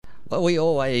Well, we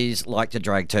always like to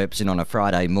drag Terps in on a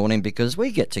Friday morning because we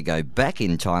get to go back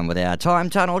in time with our time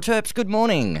tunnel. Terps, good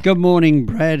morning. Good morning,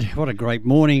 Brad. What a great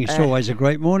morning. It's always a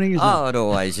great morning, isn't it? It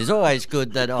always is. Always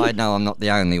good that I know I'm not the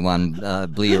only one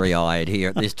bleary-eyed here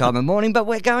at this time of morning, but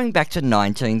we're going back to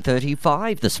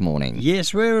 1935 this morning.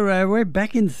 Yes, we're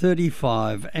back in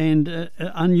 35, and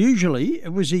unusually,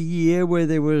 it was a year where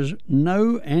there was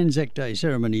no Anzac Day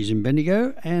ceremonies in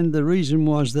Bendigo, and the reason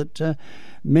was that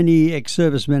many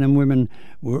ex-servicemen and women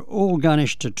were all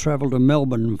garnished to travel to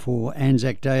Melbourne for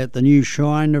Anzac Day at the new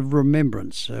Shrine of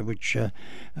Remembrance, which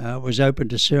was open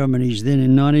to ceremonies then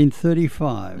in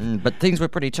 1935. But things were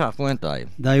pretty tough, weren't they?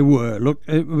 They were. Look,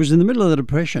 it was in the middle of the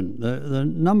Depression. The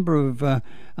number of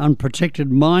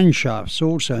unprotected mine shafts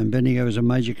also in Bendigo was a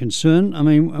major concern. I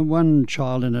mean, one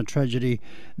child in a tragedy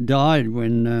died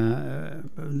when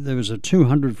there was a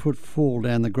 200-foot fall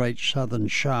down the Great Southern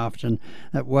Shaft, and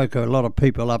that woke a lot of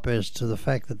people up as to the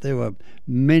fact that there were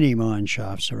many mine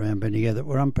shafts around Bendigo that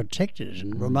were unprotected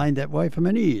and remained that way for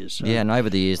many years. So. Yeah, and over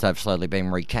the years they've slowly been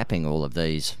recapping all of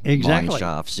these mine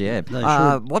shafts. Yeah.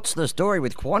 What's the story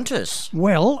with Qantas?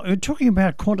 Well, we're talking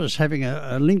about Qantas having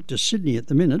a link to Sydney at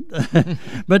the minute,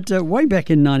 but way back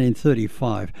in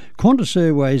 1935, Qantas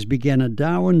Airways began a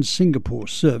Darwin-Singapore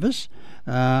service,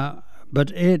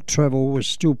 but air travel was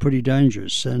still pretty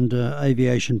dangerous, and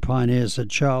aviation pioneer Sir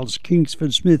Charles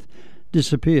Kingsford Smith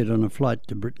disappeared on a flight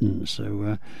to Britain.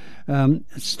 So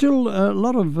still a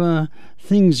lot of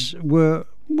things were,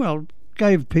 well,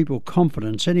 gave people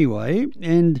confidence anyway.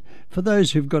 And for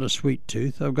those who've got a sweet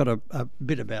tooth, I've got a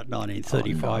bit about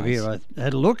 1935 here. I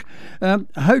had a look. A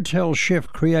hotel chef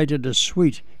created a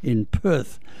suite in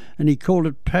Perth, and he called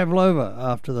it Pavlova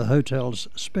after the hotel's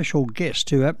special guest,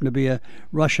 who happened to be a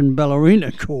Russian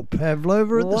ballerina called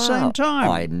Pavlova at the same time.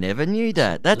 I never knew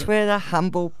that. That's where the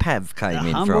humble Pav came in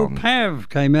from. The humble Pav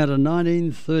came out of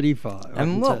 1935.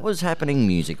 And what was happening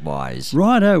music-wise?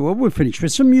 Righto, well, we're finished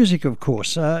with some music, of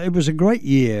course. It was a great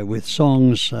year with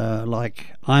songs like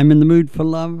I'm in the Mood for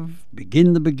Love,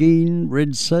 Begin the Begin,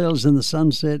 Red Sails in the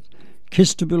Sunset,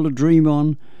 Kiss to Build a Dream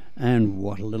On, and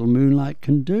What a Little Moonlight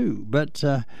Can Do. But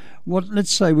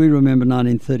let's say we remember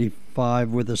 1935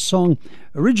 with a song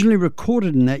originally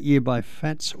recorded in that year by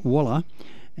Fats Waller,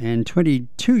 and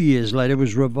 22 years later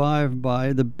was revived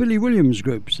by the Billy Williams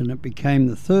Groups, and it became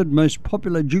the third most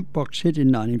popular jukebox hit in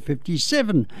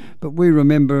 1957. But we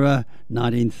remember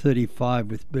 1935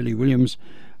 with Billy Williams.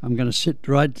 I'm going to sit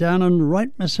right down and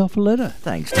write myself a letter.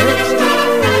 Thanks, Terry.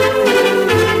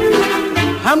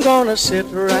 I'm gonna sit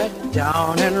right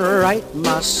down and write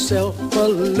myself a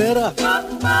letter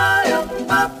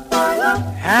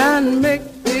and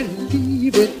make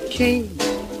believe it came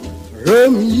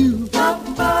from you.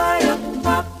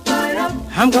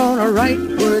 I'm gonna write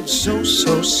words so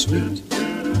sweet,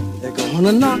 they're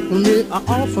gonna knock me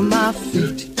off of my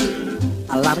feet.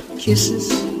 A lot of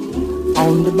kisses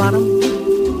on the bottom,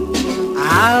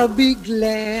 I'll be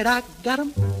glad I got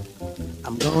 'em.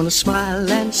 I'm gonna smile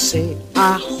and say,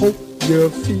 I hope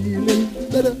you're feeling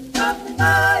better.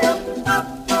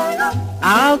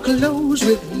 I'll close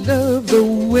with love the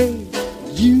way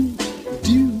you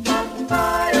do.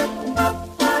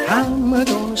 I'm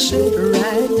gonna sit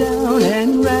right down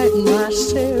and write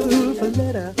myself a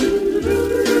letter,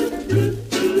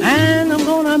 and I'm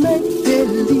gonna make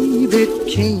believe it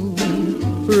came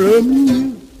from you.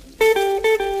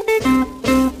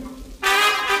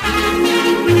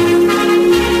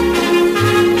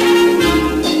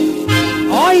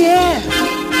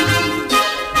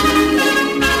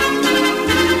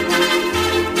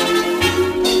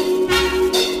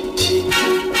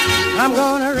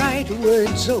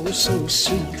 So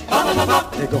sweet,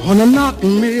 they're gonna knock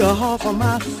me off of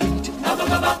my feet.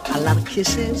 A lot of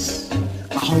kisses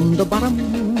on the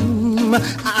bottom,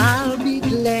 I'll be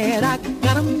glad I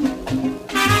got 'em.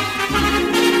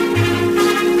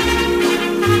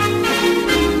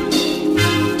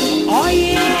 Oh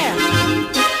yeah.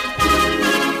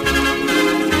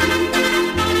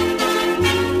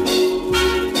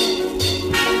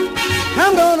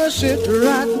 I'm gonna sit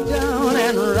right down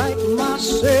and write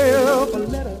myself a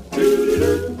letter,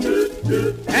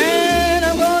 and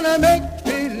I'm gonna make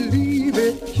believe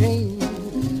it came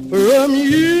from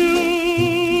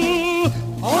you.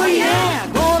 Oh yeah,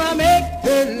 gonna make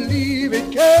believe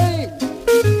it came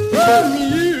from you.